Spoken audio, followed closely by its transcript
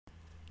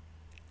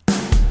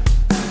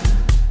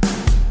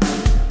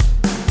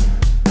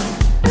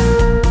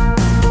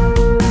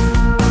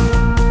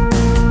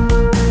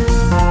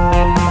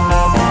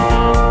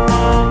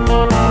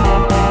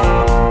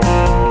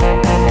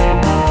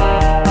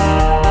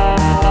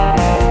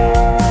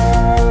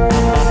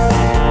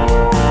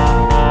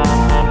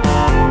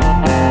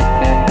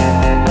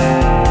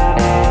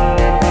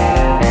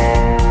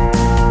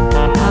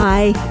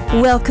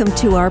Welcome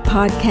to our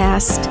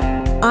podcast.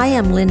 I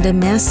am Linda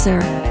Messer.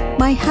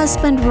 My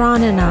husband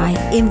Ron and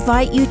I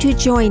invite you to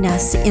join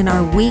us in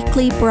our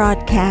weekly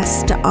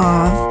broadcast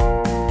of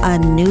A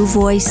New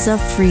Voice of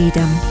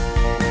Freedom.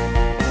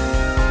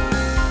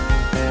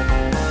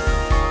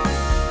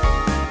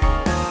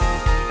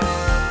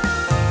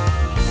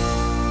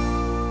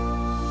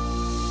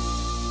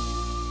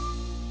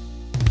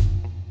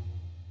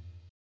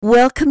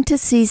 Welcome to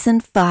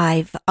Season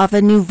 5 of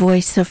A New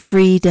Voice of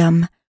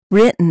Freedom,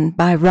 written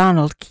by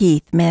Ronald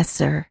Keith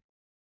Messer.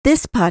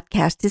 This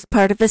podcast is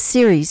part of a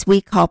series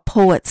we call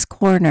Poets'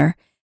 Corner,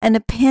 an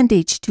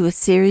appendage to a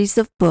series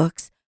of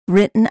books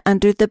written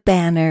under the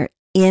banner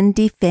In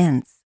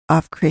Defense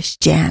of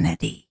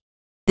Christianity.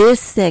 This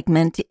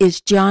segment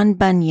is John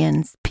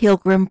Bunyan's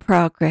Pilgrim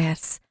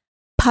Progress,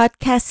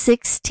 Podcast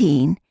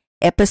 16,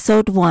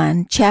 Episode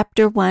 1,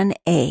 Chapter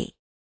 1a,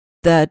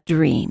 The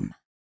Dream.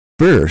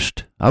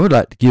 First, I would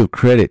like to give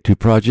credit to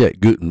Project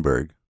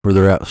Guttenberg for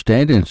their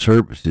outstanding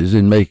services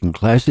in making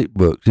classic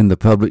books in the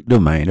public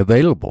domain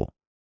available.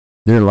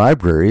 Their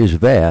library is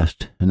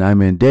vast, and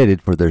I'm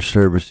indebted for their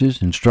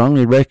services and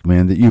strongly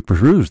recommend that you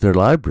peruse their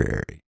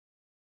library.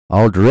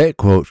 All direct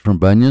quotes from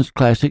Bunyan's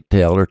classic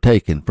tale are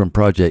taken from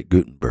Project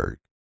Guttenberg.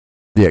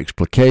 The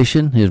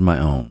explication is my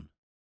own.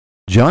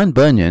 John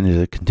Bunyan is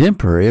a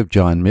contemporary of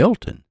John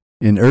Milton.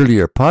 In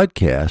earlier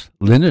podcasts,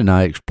 Linda and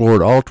I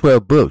explored all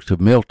 12 books of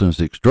Milton's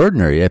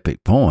extraordinary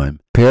epic poem,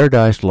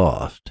 Paradise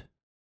Lost.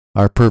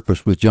 Our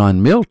purpose with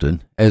John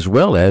Milton, as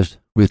well as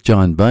with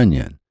John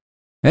Bunyan,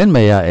 and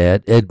may I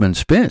add Edmund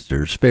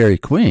Spenser's Faerie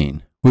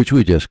Queen, which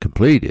we just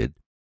completed,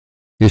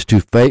 is to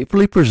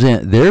faithfully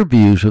present their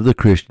views of the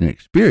Christian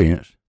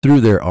experience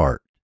through their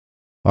art.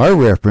 Our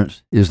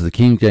reference is the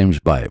King James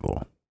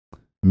Bible.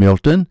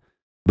 Milton,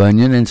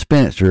 Bunyan, and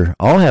Spenser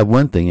all have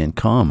one thing in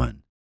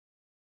common.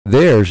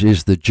 Theirs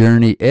is the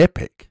journey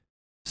epic,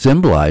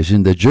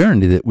 symbolizing the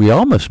journey that we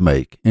all must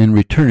make in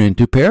returning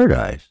to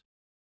paradise,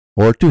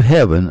 or to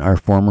heaven, our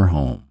former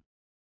home.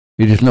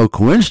 It is no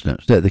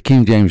coincidence that the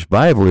King James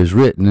Bible is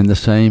written in the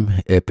same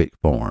epic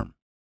form.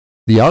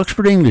 The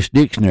Oxford English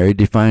Dictionary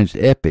defines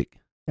epic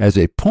as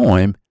a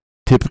poem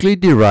typically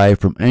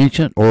derived from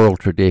ancient oral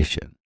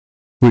tradition,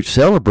 which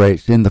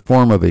celebrates in the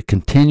form of a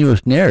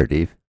continuous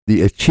narrative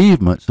the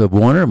achievements of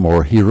one or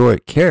more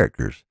heroic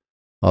characters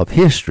of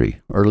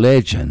history or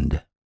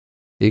legend.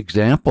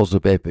 Examples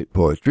of epic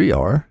poetry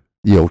are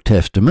the Old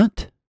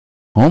Testament,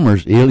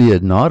 Homer's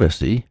Iliad and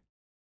Odyssey,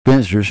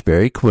 Spenser's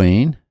Faerie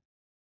Queen,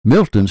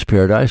 Milton's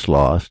Paradise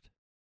Lost,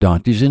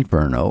 Dante's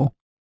Inferno,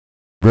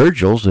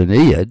 Virgil's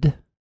Aeneid.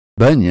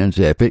 Bunyan's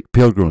epic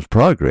Pilgrim's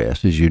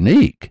Progress is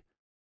unique.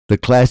 The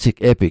classic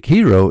epic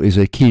hero is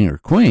a king or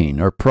queen,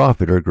 or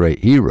prophet or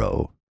great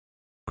hero.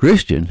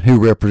 Christian,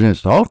 who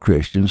represents all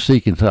Christians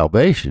seeking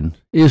salvation,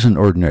 is an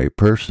ordinary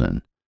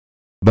person.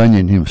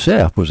 Bunyan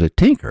himself was a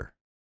tinker.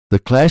 The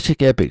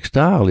classic epic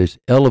style is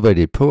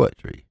elevated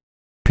poetry.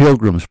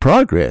 Pilgrim's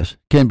Progress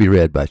can be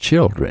read by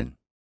children.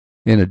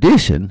 In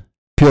addition,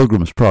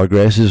 Pilgrim's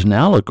Progress is an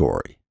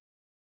allegory.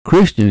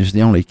 Christian is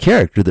the only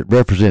character that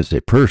represents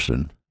a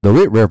person, though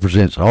it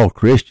represents all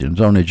Christians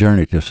on a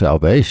journey to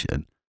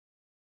salvation.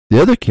 The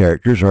other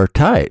characters are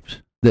types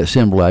that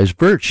symbolize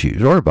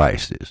virtues or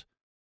vices,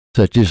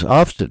 such as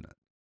Obstinate,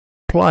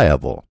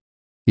 Pliable,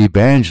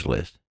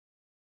 Evangelist,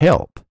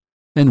 Help,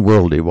 and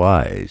Worldly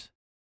Wise.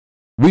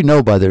 We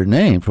know by their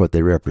names what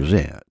they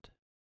represent.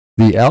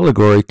 The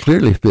allegory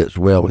clearly fits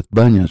well with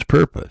Bunyan's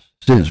purpose,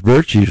 since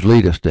virtues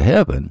lead us to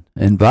heaven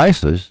and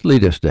vices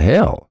lead us to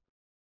hell.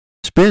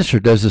 Spenser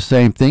does the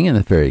same thing in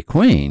the Faerie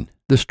Queen,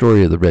 the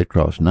story of the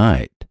Redcross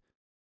Knight.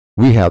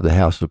 We have the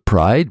House of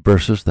Pride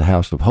versus the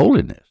House of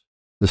Holiness,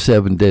 the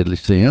 7 deadly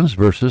sins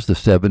versus the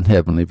 7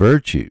 heavenly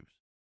virtues.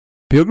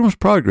 Pilgrim's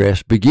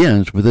Progress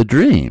begins with a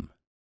dream.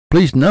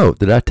 Please note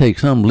that I take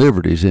some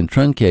liberties in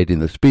truncating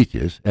the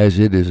speeches, as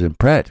it is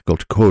impractical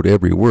to quote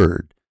every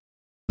word,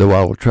 though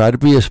I will try to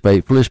be as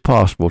faithful as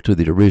possible to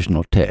the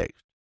original text.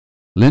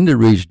 Linda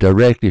reads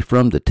directly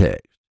from the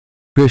text.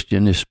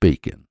 Christian is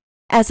speaking.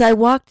 As I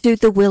walked through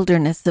the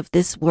wilderness of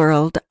this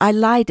world, I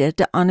lighted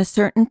on a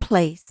certain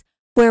place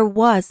where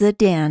was a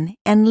den,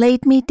 and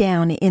laid me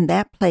down in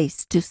that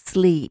place to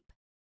sleep.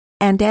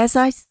 And as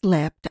I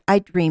slept, I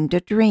dreamed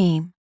a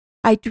dream.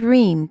 I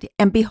dreamed,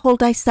 and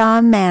behold, I saw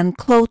a man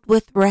clothed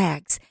with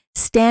rags,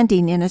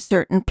 standing in a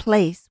certain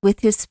place, with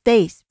his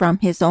face from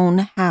his own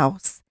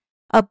house,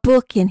 a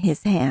book in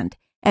his hand,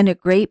 and a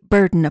great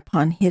burden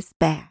upon his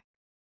back.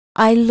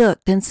 I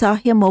looked and saw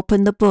him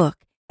open the book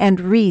and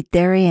read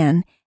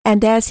therein,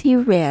 and as he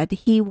read,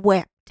 he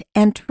wept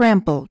and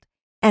trembled,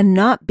 and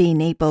not being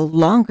able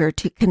longer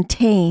to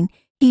contain,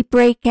 he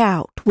brake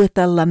out with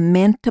a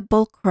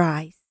lamentable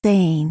cry,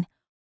 saying,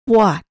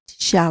 "What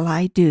shall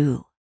I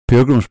do?"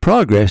 Pilgrim's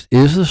Progress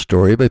is the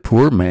story of a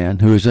poor man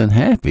who is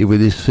unhappy with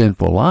his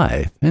sinful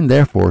life and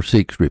therefore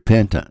seeks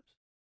repentance.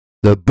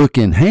 The book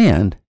in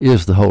hand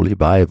is the Holy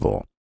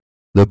Bible.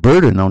 The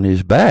burden on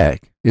his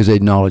back is a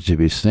knowledge of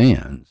his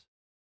sins.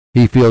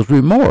 He feels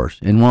remorse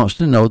and wants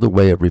to know the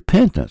way of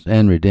repentance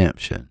and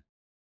redemption.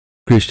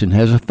 Christian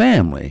has a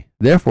family,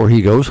 therefore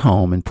he goes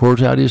home and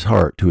pours out his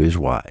heart to his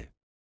wife.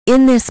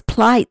 In this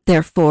plight,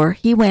 therefore,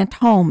 he went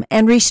home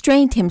and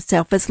restrained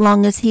himself as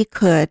long as he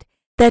could,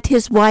 that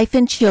his wife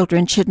and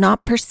children should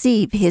not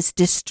perceive his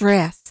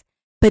distress.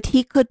 But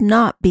he could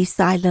not be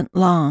silent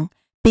long,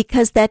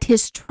 because that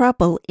his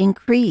trouble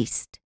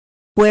increased.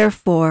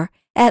 Wherefore,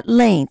 at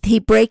length he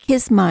brake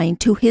his mind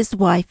to his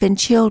wife and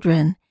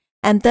children,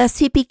 and thus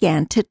he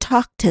began to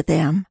talk to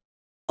them.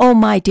 O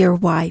my dear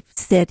wife,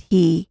 said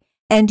he,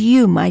 and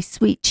you, my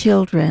sweet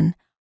children,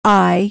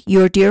 I,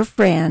 your dear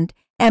friend,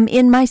 am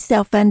in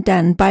myself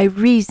undone by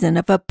reason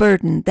of a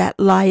burden that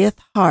lieth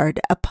hard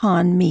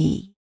upon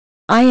me.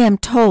 I am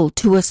told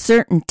to a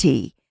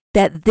certainty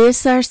that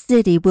this our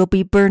city will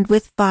be burned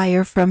with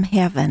fire from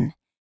heaven,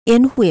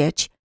 in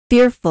which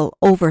fearful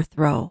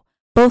overthrow,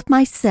 both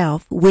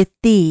myself with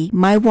thee,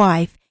 my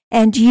wife,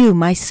 and you,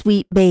 my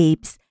sweet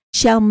babes,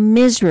 shall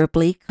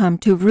miserably come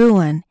to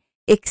ruin,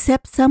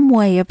 except some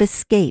way of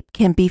escape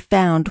can be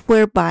found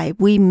whereby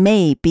we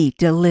may be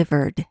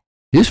delivered.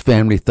 His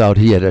family thought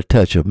he had a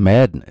touch of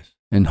madness,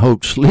 and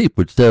hoped sleep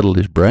would settle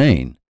his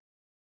brain.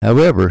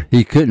 However,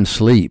 he couldn't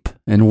sleep,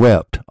 and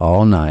wept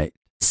all night.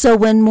 So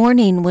when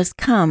morning was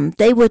come,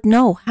 they would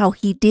know how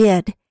he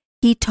did.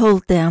 He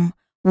told them,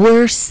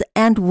 worse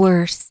and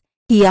worse.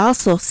 He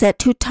also set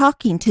to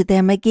talking to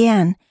them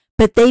again,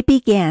 but they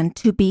began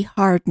to be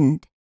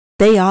hardened.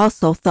 They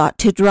also thought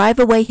to drive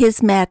away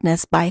his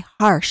madness by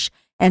harsh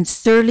and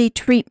surly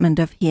treatment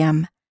of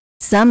him.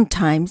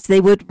 Sometimes they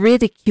would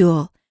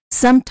ridicule,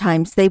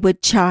 sometimes they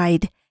would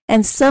chide,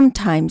 and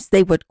sometimes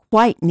they would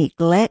quite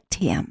neglect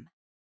him.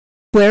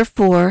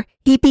 Wherefore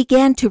he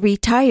began to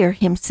retire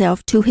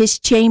himself to his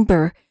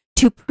chamber,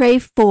 to pray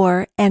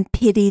for and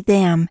pity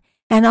them,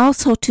 and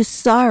also to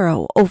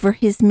sorrow over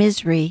his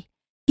misery.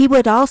 He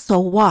would also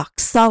walk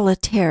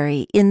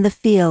solitary in the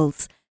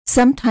fields,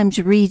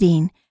 sometimes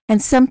reading,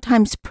 and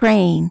sometimes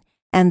praying,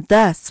 and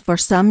thus for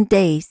some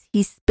days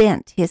he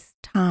spent his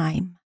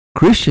time.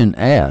 Christian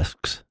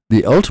asks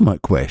the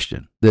ultimate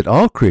question that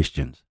all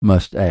Christians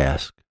must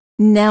ask.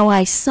 Now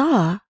I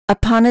saw,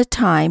 upon a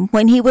time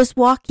when he was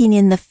walking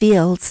in the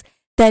fields,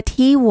 that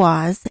he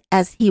was,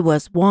 as he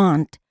was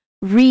wont,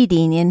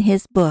 reading in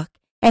his book,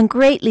 and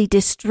greatly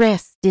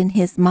distressed in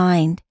his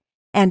mind.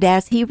 And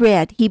as he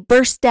read, he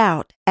burst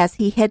out, as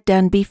he had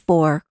done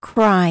before,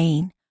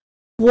 crying,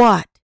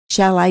 What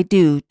shall I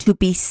do to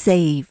be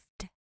saved?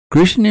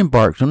 Christian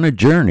embarks on a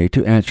journey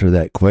to answer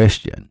that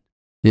question.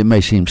 It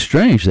may seem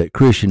strange that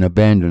Christian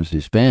abandons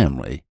his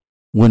family.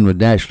 One would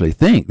naturally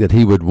think that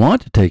he would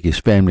want to take his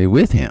family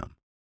with him.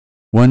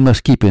 One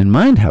must keep in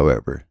mind,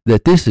 however,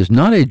 that this is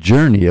not a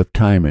journey of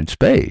time and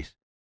space,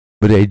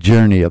 but a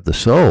journey of the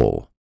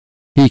soul.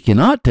 He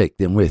cannot take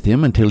them with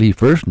him until he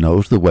first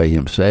knows the way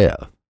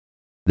himself.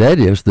 That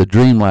is the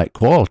dreamlike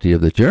quality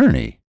of the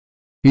journey.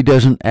 He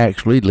doesn't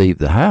actually leave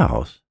the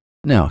house.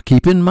 Now,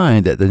 keep in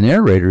mind that the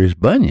narrator is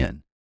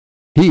Bunyan.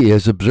 He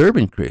is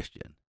observing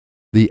Christian.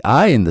 The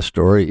I in the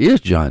story is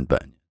John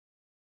Bunyan.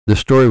 The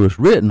story was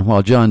written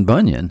while John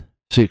Bunyan,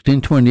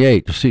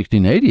 1628 to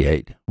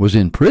 1688, was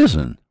in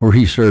prison, where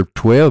he served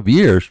 12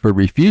 years for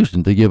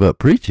refusing to give up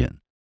preaching.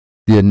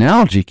 The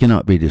analogy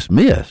cannot be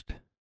dismissed.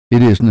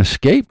 It is an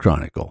escape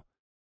chronicle.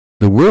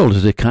 The world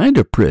is a kind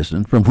of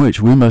prison from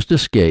which we must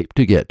escape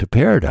to get to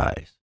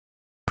paradise.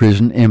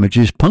 Prison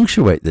images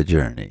punctuate the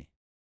journey.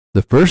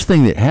 The first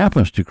thing that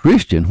happens to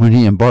Christian when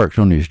he embarks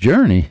on his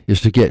journey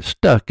is to get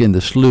stuck in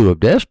the slough of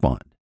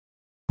despond,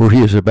 where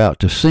he is about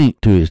to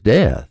sink to his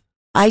death.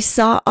 I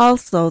saw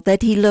also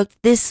that he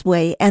looked this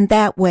way and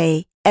that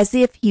way, as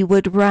if he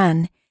would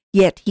run,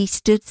 yet he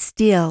stood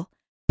still,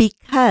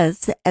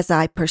 because, as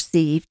I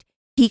perceived,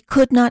 he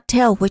could not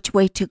tell which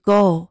way to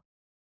go.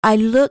 I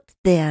looked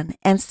then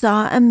and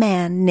saw a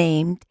man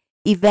named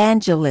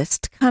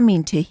Evangelist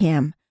coming to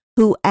him,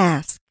 who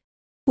asked,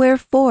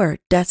 Wherefore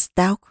dost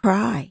thou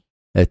cry?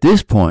 At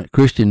this point,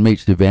 Christian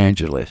meets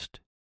Evangelist.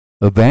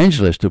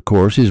 Evangelist, of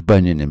course, is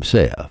Bunyan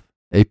himself,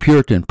 a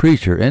Puritan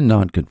preacher and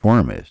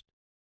nonconformist.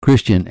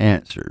 Christian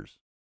answers,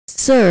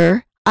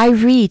 Sir, I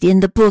read in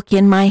the book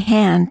in my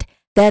hand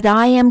that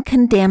I am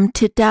condemned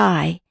to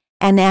die,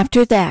 and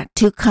after that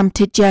to come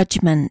to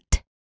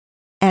judgment.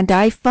 And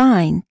I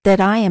find that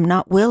I am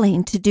not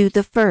willing to do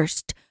the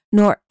first,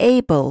 nor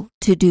able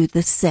to do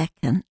the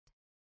second.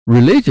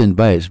 Religion,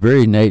 by its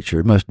very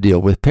nature, must deal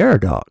with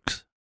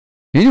paradox.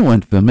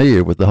 Anyone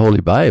familiar with the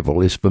Holy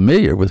Bible is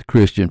familiar with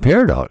Christian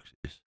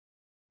paradoxes.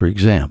 For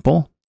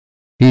example,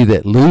 he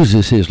that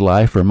loses his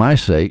life for my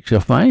sake shall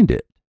find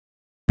it.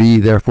 Be ye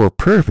therefore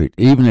perfect,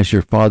 even as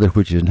your Father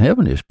which is in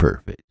heaven is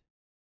perfect.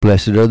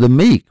 Blessed are the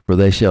meek, for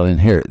they shall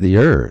inherit the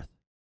earth.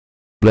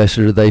 Blessed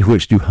are they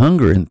which do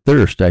hunger and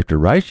thirst after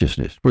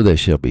righteousness, for they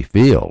shall be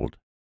filled.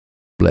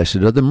 Blessed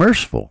are the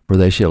merciful, for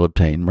they shall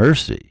obtain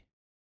mercy.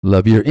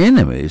 Love your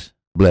enemies,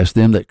 bless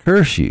them that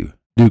curse you,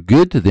 do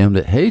good to them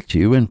that hate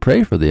you, and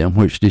pray for them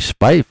which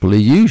despitefully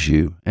use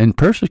you and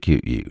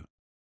persecute you.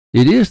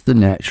 It is the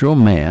natural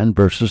man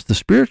versus the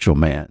spiritual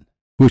man,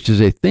 which is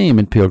a theme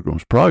in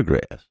Pilgrim's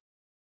Progress.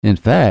 In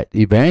fact,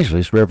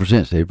 Evangelist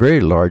represents a very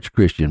large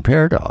Christian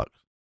paradox.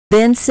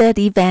 Then said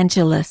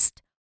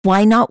Evangelist,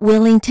 why not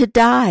willing to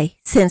die,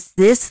 since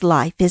this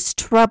life is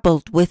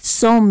troubled with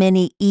so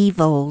many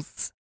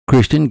evils?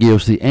 Christian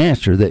gives the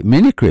answer that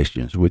many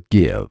Christians would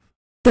give.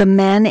 The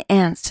man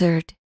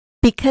answered,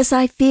 because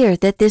I fear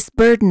that this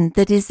burden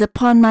that is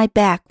upon my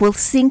back will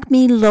sink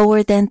me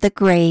lower than the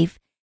grave,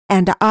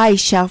 and I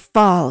shall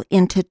fall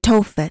into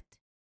Tophet.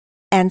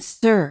 And,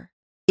 sir,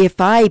 if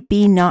I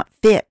be not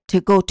fit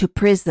to go to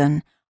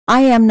prison,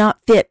 I am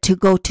not fit to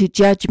go to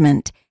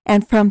judgment,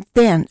 and from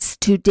thence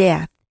to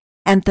death,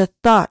 and the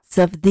thoughts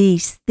of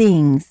these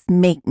things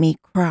make me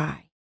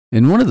cry.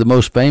 In one of the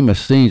most famous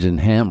scenes in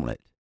Hamlet,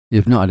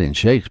 if not in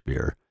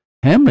Shakespeare,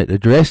 Hamlet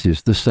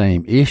addresses the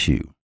same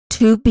issue.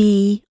 To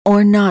be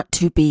or not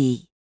to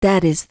be,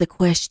 that is the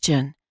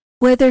question.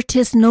 Whether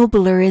 'tis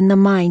nobler in the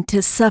mind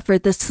to suffer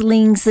the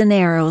slings and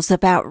arrows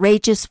of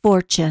outrageous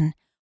fortune,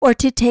 or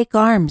to take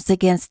arms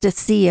against a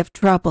sea of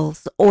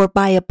troubles, or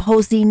by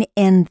opposing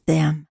end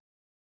them.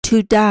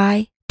 To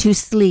die, to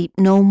sleep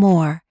no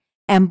more,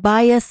 and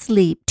by a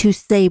sleep to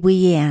say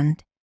we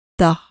end.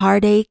 The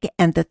heartache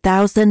and the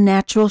thousand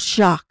natural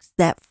shocks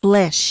that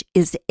flesh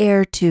is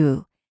heir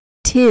to,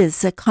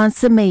 'tis a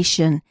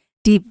consummation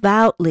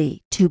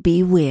devoutly to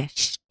be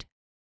wished.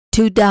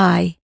 To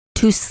die,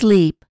 to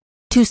sleep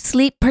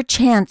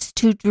perchance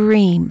to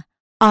dream.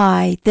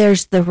 Aye,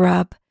 there's the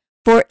rub.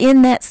 For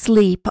in that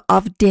sleep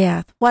of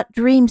death, what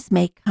dreams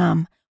may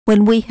come,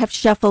 when we have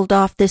shuffled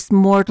off this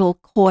mortal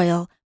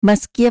coil,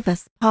 must give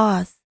us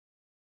pause.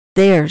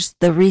 There's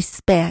the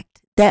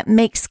respect that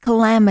makes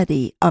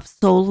calamity of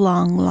so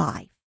long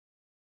life.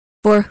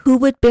 For who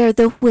would bear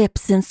the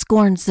whips and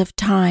scorns of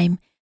time,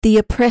 the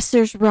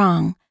oppressor's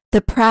wrong,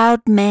 the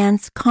proud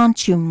man's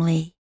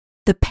contumely,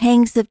 the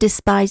pangs of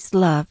despised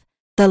love,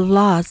 the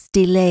law's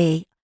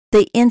delay,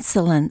 the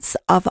insolence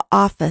of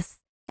office,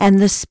 and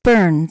the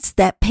spurns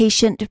that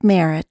patient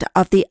merit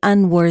of the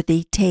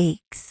unworthy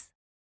takes,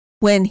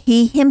 when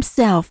he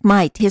himself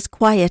might his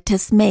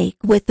quietus make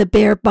with the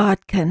bare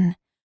bodkin,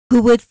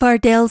 who would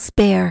fardels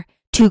bear,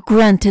 to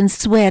grunt and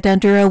sweat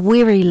under a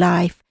weary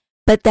life,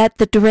 but that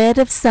the dread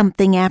of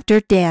something after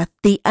death,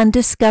 the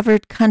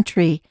undiscovered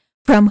country,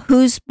 from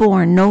whose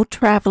bourne no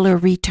traveller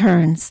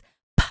returns,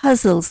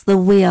 puzzles the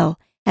will,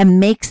 and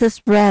makes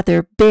us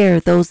rather bear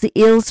those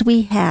ills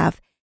we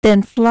have,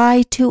 than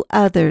fly to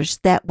others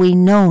that we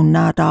know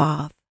not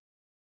of.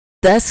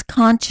 Thus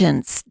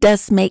conscience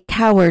does make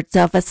cowards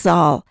of us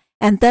all,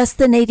 and thus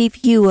the native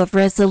hue of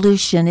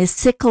resolution is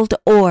sickled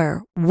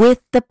o'er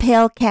with the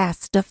pale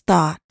cast of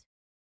thought,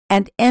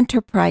 and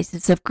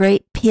enterprises of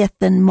great pith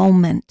and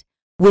moment,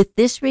 with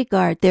this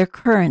regard their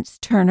currents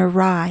turn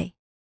awry,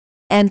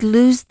 and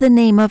lose the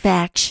name of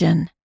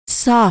action,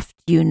 soft,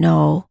 you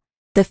know,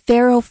 the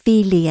fair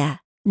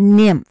Ophelia,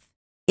 nymph,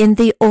 in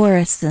the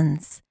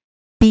orisons,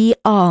 be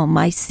all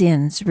my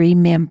sins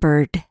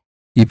remembered.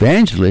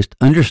 Evangelist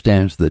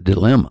understands the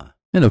dilemma,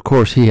 and of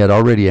course he had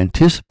already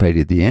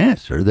anticipated the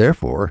answer,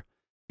 therefore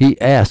he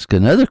asks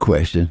another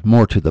question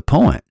more to the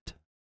point.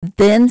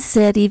 Then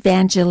said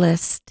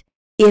Evangelist,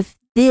 if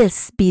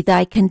this be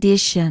thy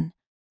condition,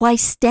 why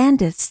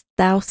standest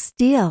thou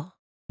still?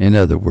 In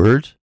other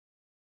words,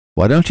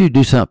 why don't you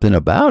do something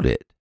about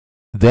it?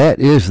 That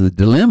is the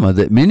dilemma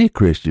that many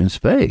Christians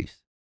face.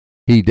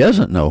 He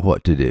doesn't know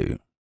what to do.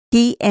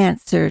 He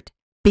answered,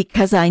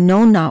 because I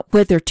know not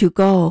whither to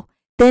go.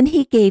 Then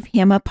he gave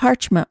him a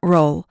parchment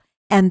roll,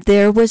 and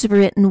there was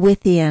written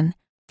within,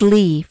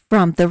 flee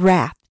from the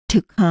wrath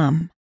to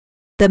come.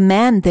 The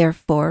man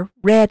therefore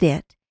read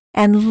it,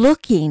 and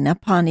looking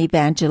upon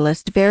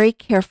Evangelist very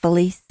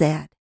carefully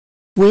said,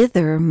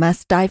 whither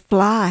must I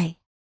fly?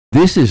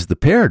 This is the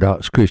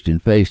paradox Christian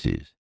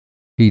faces.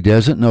 He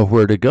doesn't know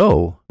where to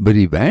go, but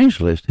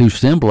Evangelist, who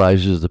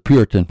symbolizes the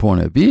Puritan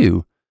point of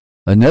view,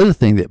 another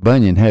thing that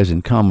Bunyan has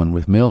in common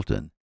with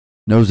Milton,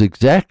 knows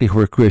exactly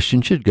where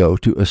Christians should go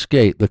to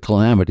escape the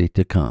calamity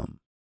to come.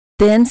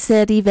 Then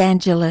said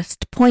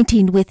Evangelist,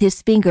 pointing with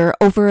his finger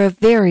over a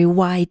very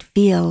wide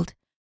field,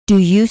 do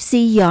you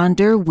see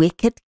yonder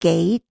wicket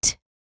gate?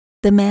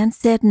 The man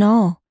said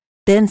no.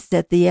 Then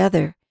said the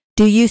other,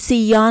 do you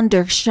see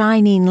yonder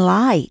shining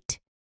light?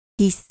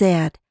 He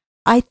said,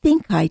 I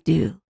think I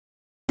do.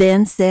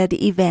 Then said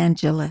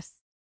Evangelist,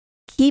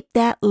 keep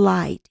that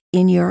light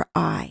in your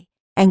eye,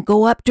 and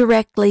go up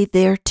directly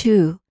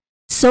thereto.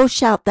 So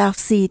shalt thou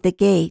see the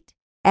gate,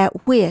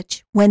 at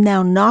which, when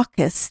thou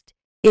knockest,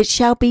 it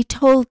shall be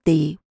told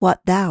thee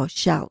what thou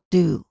shalt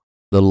do.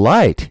 The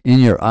light in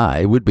your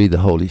eye would be the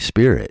Holy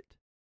Spirit.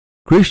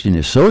 Christian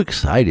is so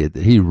excited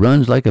that he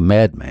runs like a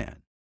madman.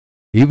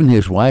 Even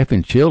his wife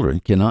and children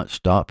cannot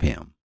stop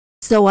him.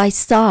 So I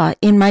saw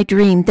in my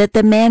dream that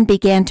the man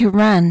began to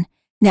run.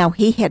 Now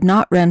he had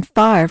not run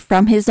far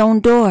from his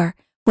own door,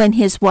 when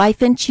his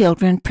wife and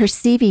children,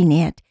 perceiving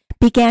it,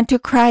 began to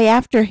cry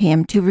after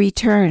him to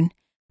return.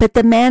 But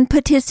the man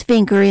put his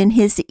finger in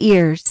his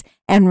ears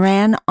and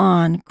ran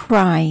on,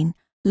 crying,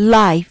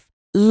 life,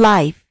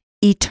 life,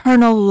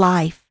 eternal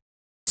life.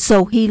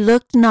 So he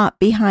looked not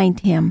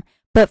behind him,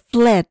 but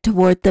fled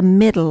toward the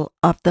middle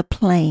of the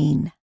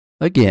plain.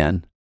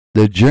 Again,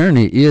 the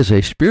journey is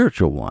a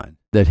spiritual one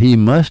that he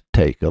must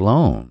take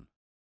alone.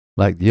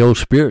 Like the old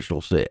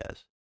spiritual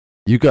says,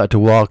 you got to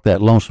walk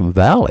that lonesome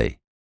valley.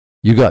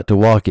 You got to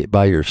walk it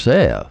by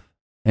yourself.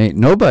 Ain't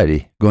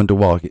nobody going to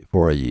walk it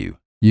for you.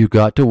 You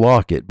got to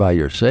walk it by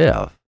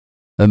yourself.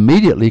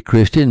 Immediately,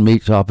 Christian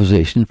meets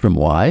opposition from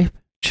wife,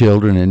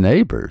 children, and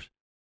neighbors.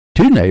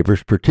 Two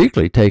neighbors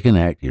particularly take an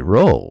active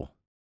role.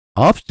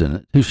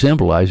 Obstinate, who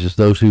symbolizes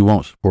those who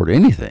won't support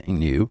anything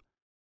new,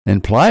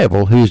 and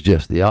Pliable, who is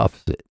just the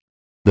opposite.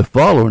 The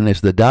following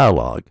is the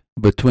dialogue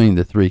between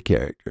the three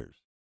characters.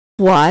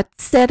 "What?"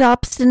 said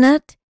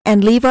Obstinate,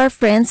 "and leave our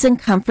friends and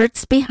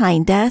comforts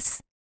behind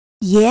us?"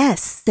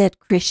 "Yes," said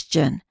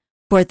Christian,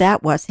 for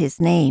that was his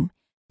name,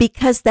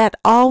 "because that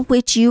all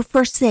which you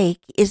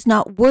forsake is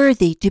not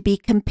worthy to be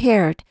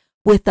compared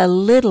with a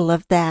little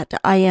of that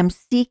I am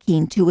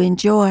seeking to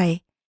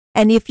enjoy.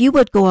 And if you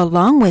would go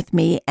along with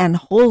me and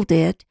hold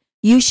it,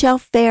 you shall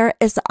fare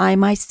as I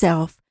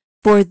myself,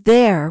 for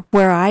there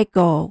where I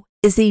go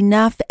is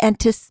enough and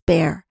to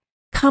spare.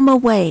 Come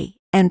away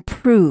and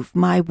prove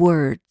my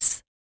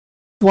words."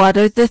 "What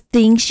are the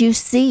things you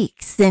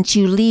seek, since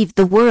you leave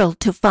the world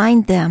to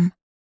find them?"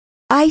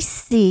 "I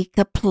seek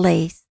a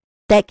place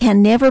that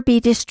can never be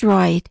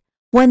destroyed,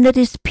 one that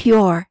is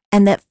pure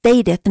and that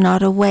fadeth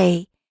not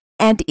away,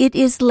 and it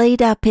is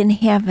laid up in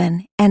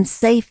heaven and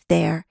safe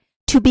there,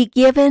 to be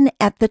given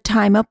at the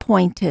time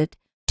appointed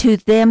to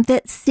them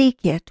that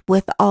seek it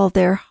with all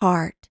their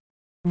heart.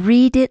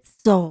 Read it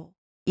so,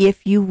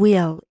 if you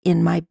will,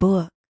 in my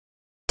book."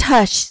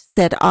 "Tush,"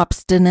 said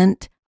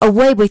Obstinate,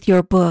 "away with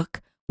your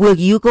book. Will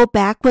you go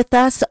back with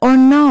us or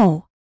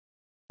no?"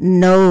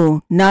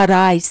 "No, not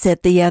I,"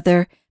 said the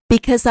other,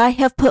 "because I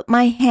have put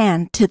my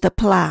hand to the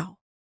plow."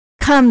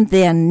 "Come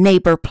then,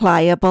 neighbor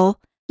Pliable,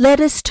 let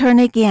us turn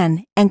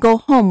again and go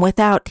home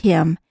without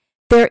him.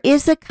 There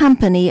is a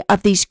company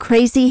of these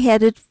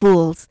crazy-headed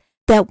fools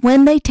that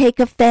when they take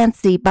a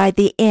fancy by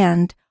the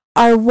end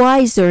are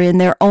wiser in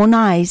their own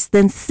eyes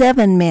than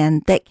 7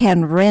 men that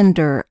can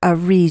render a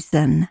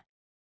reason."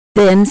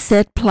 Then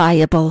said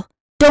Pliable,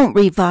 "Don't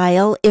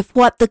revile if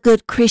what the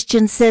good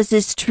Christian says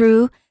is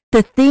true.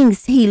 The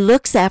things he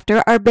looks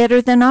after are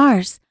better than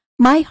ours.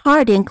 My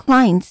heart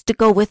inclines to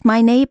go with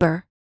my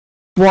neighbor."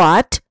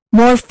 "What?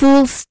 More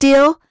fools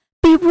still?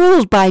 Be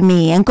ruled by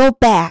me and go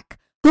back.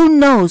 Who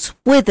knows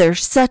whither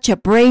such a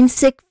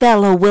brain-sick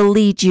fellow will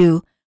lead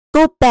you?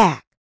 Go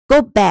back,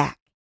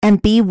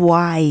 and be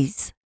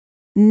wise."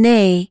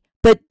 "Nay,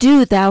 but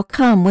do thou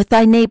come with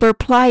thy neighbor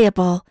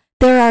Pliable.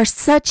 There are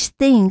such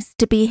things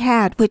to be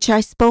had which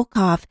I spoke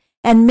of,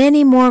 and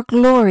many more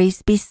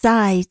glories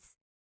besides.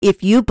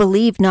 If you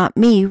believe not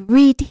me,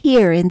 read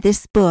here in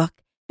this book,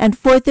 and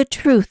for the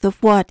truth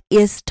of what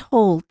is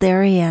told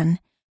therein.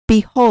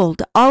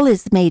 Behold, all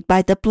is made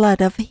by the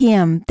blood of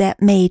him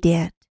that made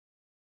it."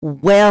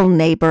 "Well,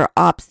 neighbor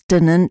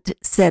Obstinate,"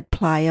 said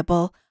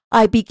Pliable,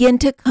 "I begin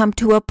to come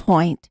to a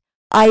point.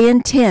 I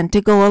intend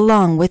to go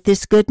along with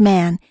this good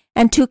man,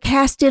 and to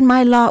cast in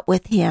my lot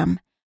with him.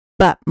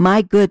 But,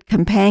 my good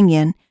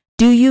companion,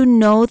 do you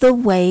know the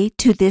way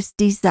to this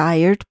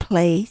desired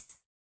place?"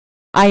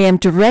 "I am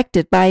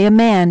directed by a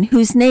man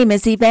whose name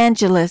is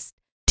Evangelist,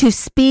 to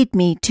speed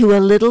me to a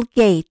little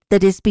gate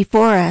that is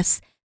before us.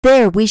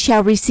 There we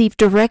shall receive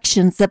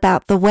directions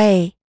about the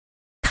way."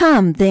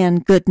 "Come then,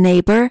 good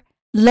neighbor,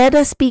 let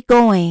us be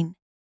going."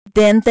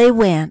 Then they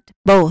went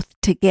both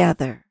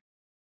together.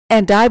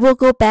 "And I will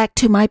go back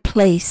to my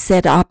place,"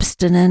 said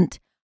Obstinate.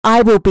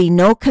 "I will be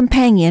no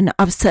companion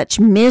of such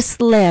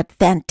misled,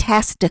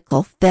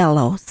 fantastical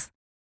fellows."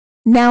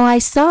 Now I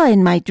saw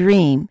in my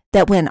dream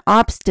that when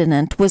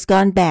Obstinate was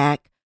gone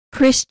back,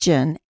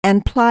 Christian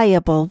and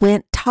Pliable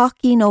went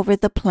talking over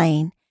the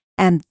plain,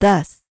 and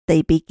thus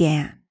they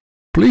began.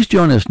 Please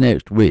join us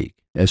next week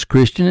as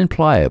Christian and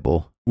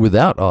Pliable,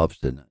 without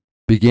Obstinate,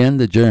 begin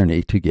the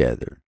journey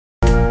together.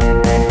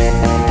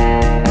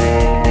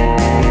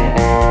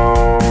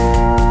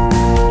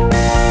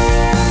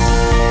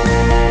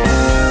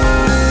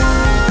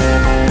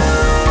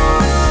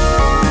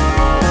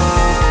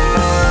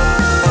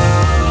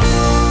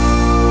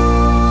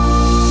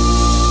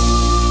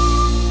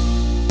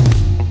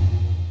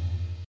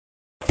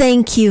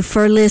 Thank you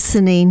for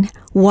listening.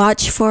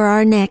 Watch for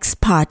our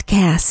next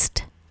podcast.